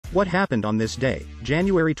What happened on this day,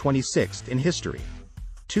 January 26 in history?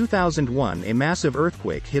 2001, a massive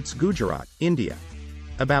earthquake hits Gujarat, India.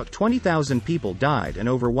 About 20,000 people died and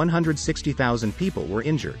over 160,000 people were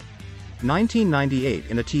injured. 1998,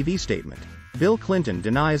 in a TV statement, Bill Clinton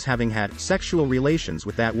denies having had sexual relations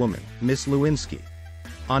with that woman, Miss Lewinsky.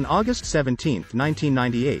 On August 17,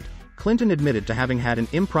 1998, Clinton admitted to having had an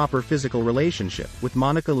improper physical relationship with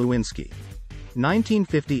Monica Lewinsky.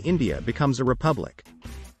 1950, India becomes a republic.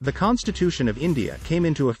 The Constitution of India came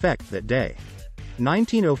into effect that day.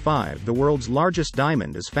 1905, the world's largest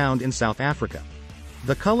diamond is found in South Africa.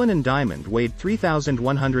 The Cullinan diamond weighed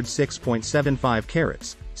 3,106.75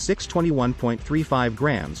 carats, 621.35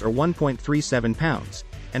 grams or 1.37 pounds,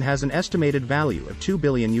 and has an estimated value of $2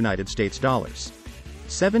 billion United States dollars.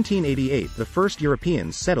 1788, the first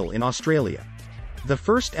Europeans settle in Australia. The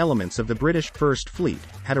first elements of the British First Fleet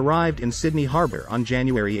had arrived in Sydney Harbour on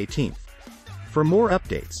January 18. For more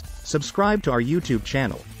updates, subscribe to our YouTube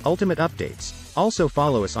channel, Ultimate Updates. Also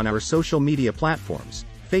follow us on our social media platforms,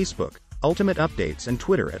 Facebook, Ultimate Updates, and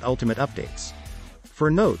Twitter at Ultimate Updates. For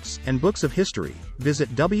notes and books of history,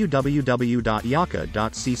 visit www.yaka.cc.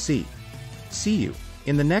 See you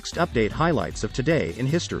in the next update highlights of today in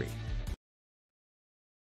history.